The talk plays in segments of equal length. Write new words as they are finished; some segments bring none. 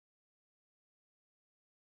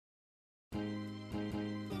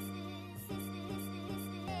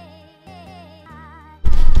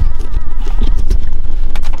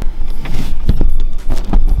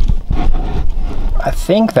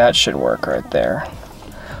think that should work right there.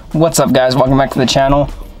 What's up, guys? Welcome back to the channel.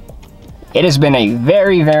 It has been a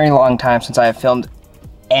very, very long time since I have filmed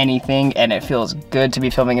anything, and it feels good to be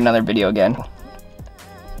filming another video again.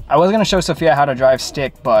 I was gonna show Sophia how to drive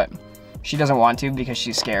stick, but she doesn't want to because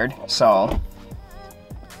she's scared, so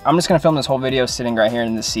I'm just gonna film this whole video sitting right here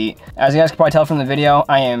in the seat. As you guys can probably tell from the video,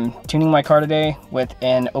 I am tuning my car today with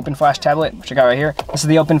an open flash tablet, which I got right here. This is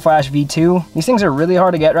the Open Flash V2. These things are really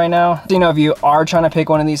hard to get right now. So, you know, if you are trying to pick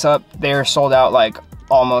one of these up, they're sold out like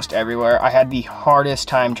almost everywhere. I had the hardest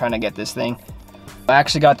time trying to get this thing. I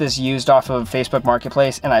actually got this used off of Facebook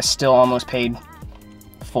Marketplace, and I still almost paid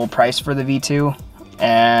full price for the V2,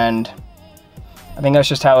 and I think that's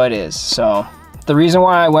just how it is. So the reason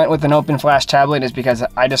why I went with an open flash tablet is because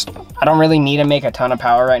I don't really need to make a ton of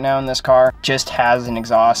power right now in this car. Just has an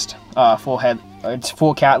exhaust, it's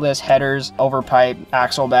full catless, headers, overpipe,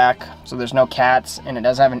 axle back, so there's no cats, and it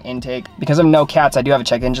does have an intake. Because of no cats, I do have a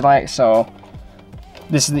check engine light, so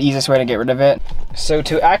this is the easiest way to get rid of it. So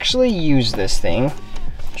to actually use this thing,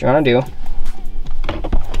 what you wanna do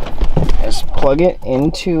is plug it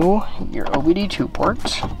into your OBD2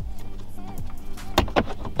 port.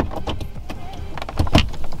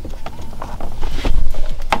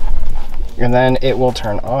 And then it will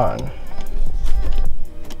turn on.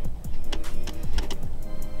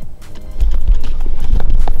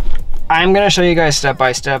 I'm gonna show you guys step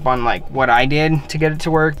by step on like what I did to get it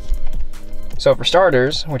to work. So for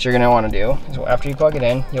starters, what you're gonna wanna do is after you plug it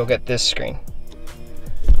in, you'll get this screen.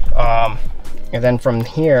 And then from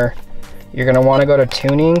here, you're gonna wanna go to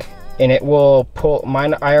tuning, and it will pull,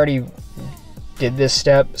 mine, I already did this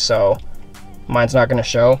step, so mine's not gonna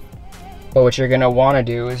show. But what you're gonna wanna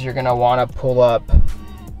do is you're gonna wanna pull up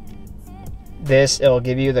this, it'll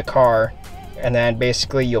give you the car, and then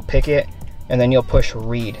basically you'll pick it, and then you'll push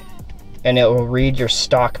read, and it will read your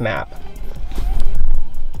stock map.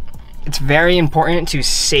 It's very important to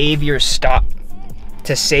save your stock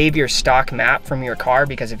map from your car,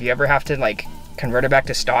 because if you ever have to like convert it back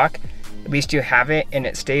to stock, at least you have it and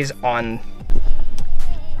it stays on.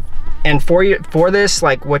 And for this,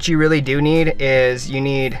 like what you really do need is you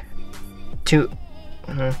need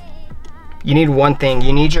one thing.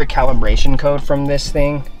 You need your calibration code from this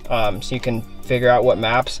thing, so you can figure out what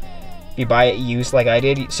maps. If you buy it used like I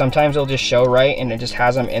did, sometimes it'll just show right and it just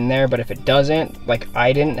has them in there, but if it doesn't, like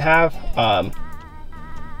I didn't have,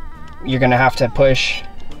 you're gonna have to push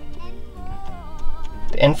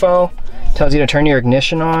the info. Tells you to turn your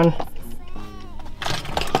ignition on,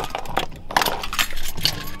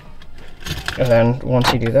 and then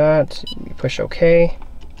once you do that, you push OK.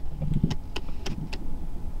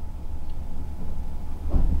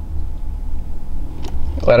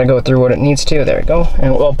 Let it go through what it needs to. There we go,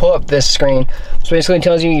 and we'll pull up this screen. So basically it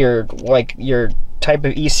tells you your type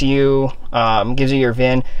of ECU, gives you your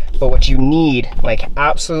VIN, but what you need, like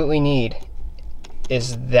absolutely need,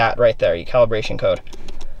 is that right there, your calibration code.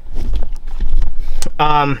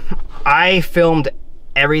 I filmed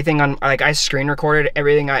everything on, like I screen recorded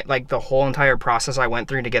everything, like the whole entire process I went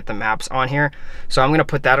through to get the maps on here. So I'm gonna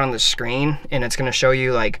put that on the screen, and it's gonna show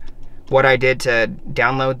you like what I did to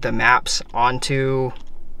download the maps onto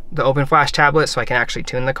the open flash tablet so I can actually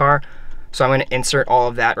tune the car. So I'm gonna insert all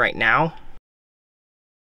of that right now.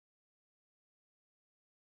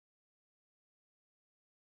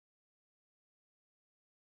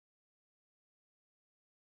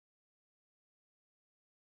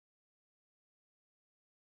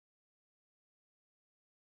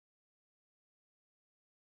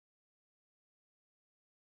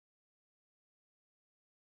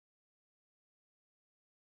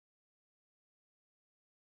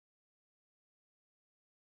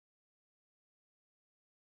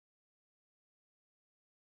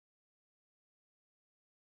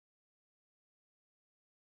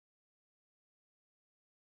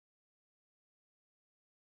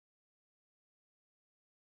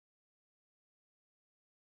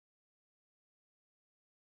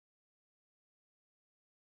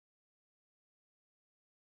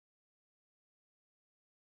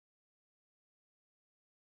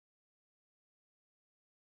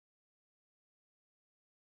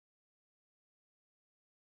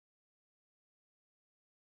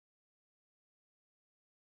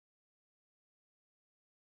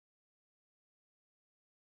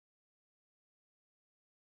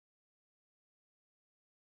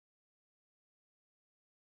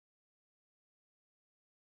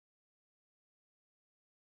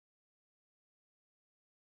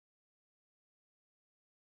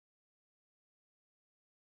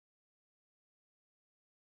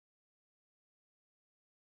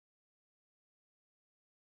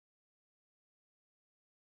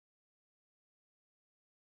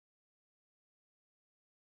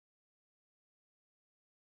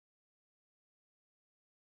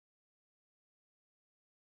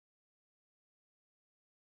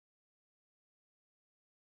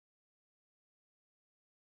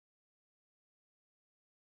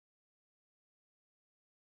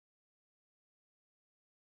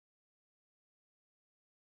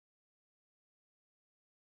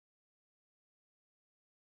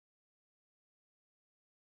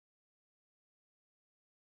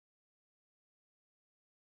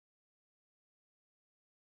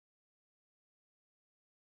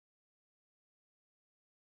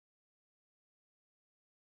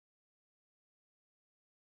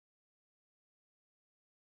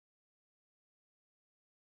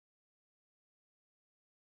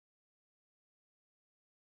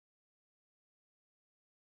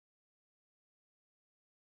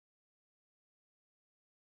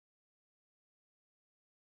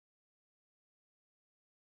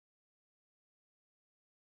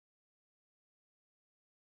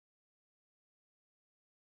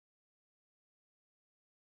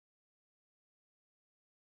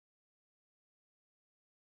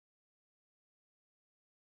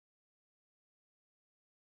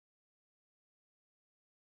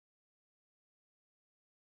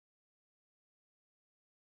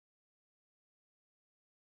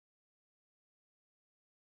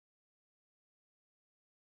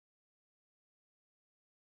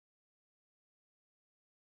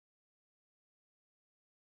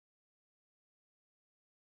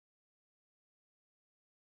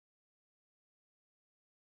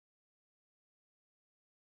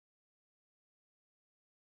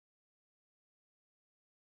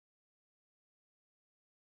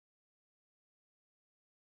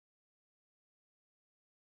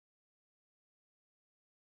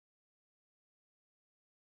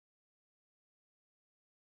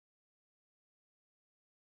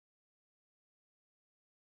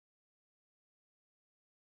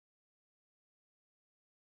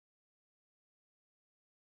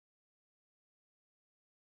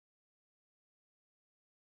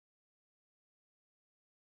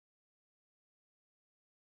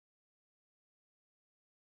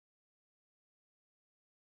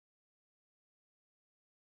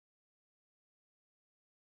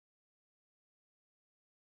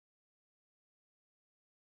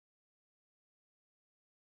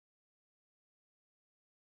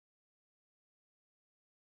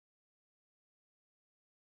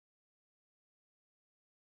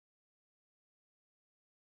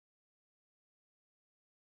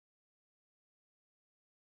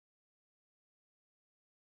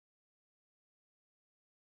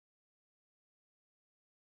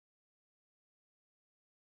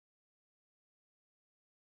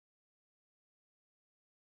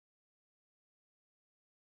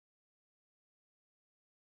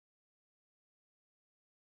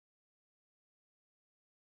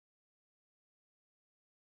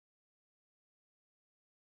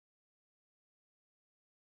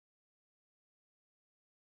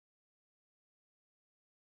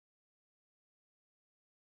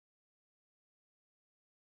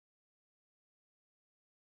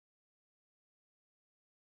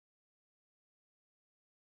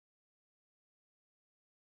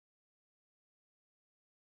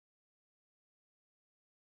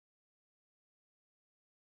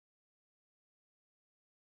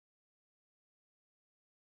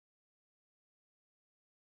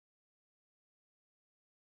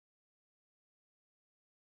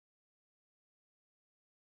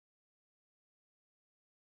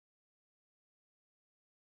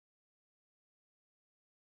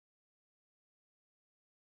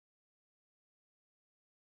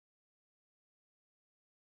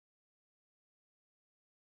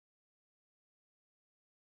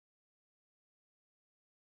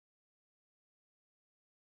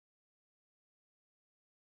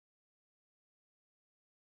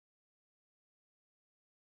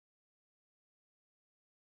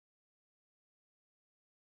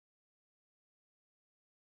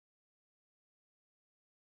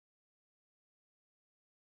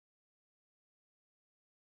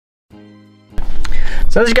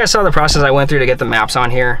 So as you guys saw the process I went through to get the maps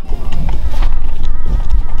on here.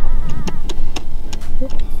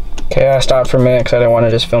 Okay, I stopped for a minute because I didn't want to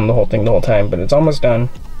just film the whole thing the whole time, but it's almost done.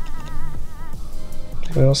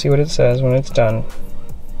 So we'll see what it says when it's done.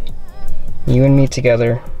 You and me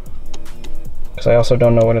together, because I also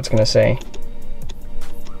don't know what it's going to say.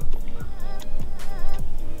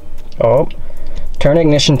 Oh, turn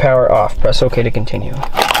ignition power off. Press OK to continue.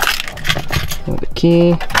 Move the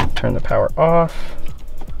key, turn the power off.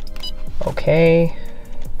 OK.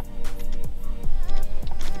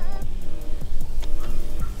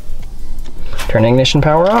 Turn ignition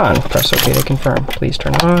power on. Press OK to confirm. Please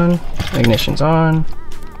turn on. Ignition's on.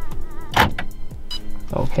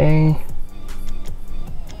 OK.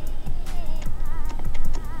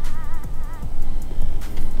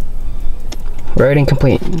 Writing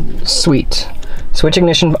complete. Sweet. Switch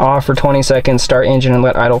ignition off for 20 seconds. Start engine and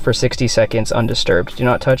let idle for 60 seconds undisturbed. Do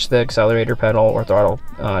not touch the accelerator pedal or throttle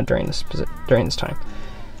during this time.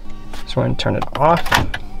 So we're going to turn it off.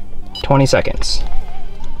 20 seconds.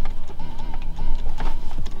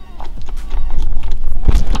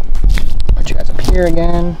 Put you guys up here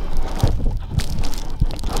again.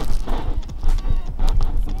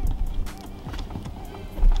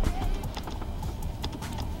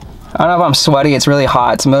 I don't know if I'm sweaty, it's really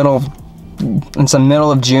hot. It's the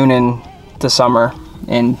middle of June in the summer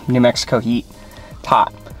in New Mexico heat. It's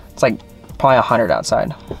hot. It's like probably 100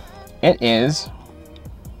 outside. It is.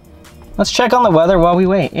 Let's check on the weather while we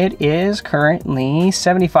wait. It is currently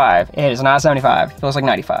 75. It is not 75. It feels like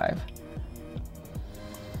 95.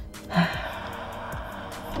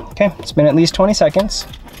 Okay, it's been at least 20 seconds.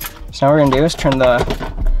 So now what we're gonna do is turn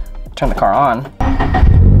the car on.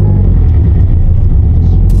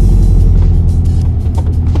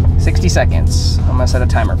 60 seconds. I'm gonna set a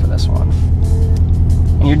timer for this one.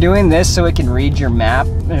 And you're doing this so it can read your map,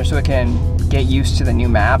 or so it can get used to the new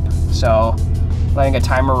map. So letting a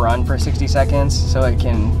timer run for 60 seconds so it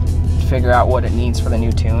can figure out what it needs for the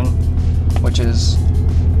new tune, which is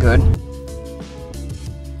good.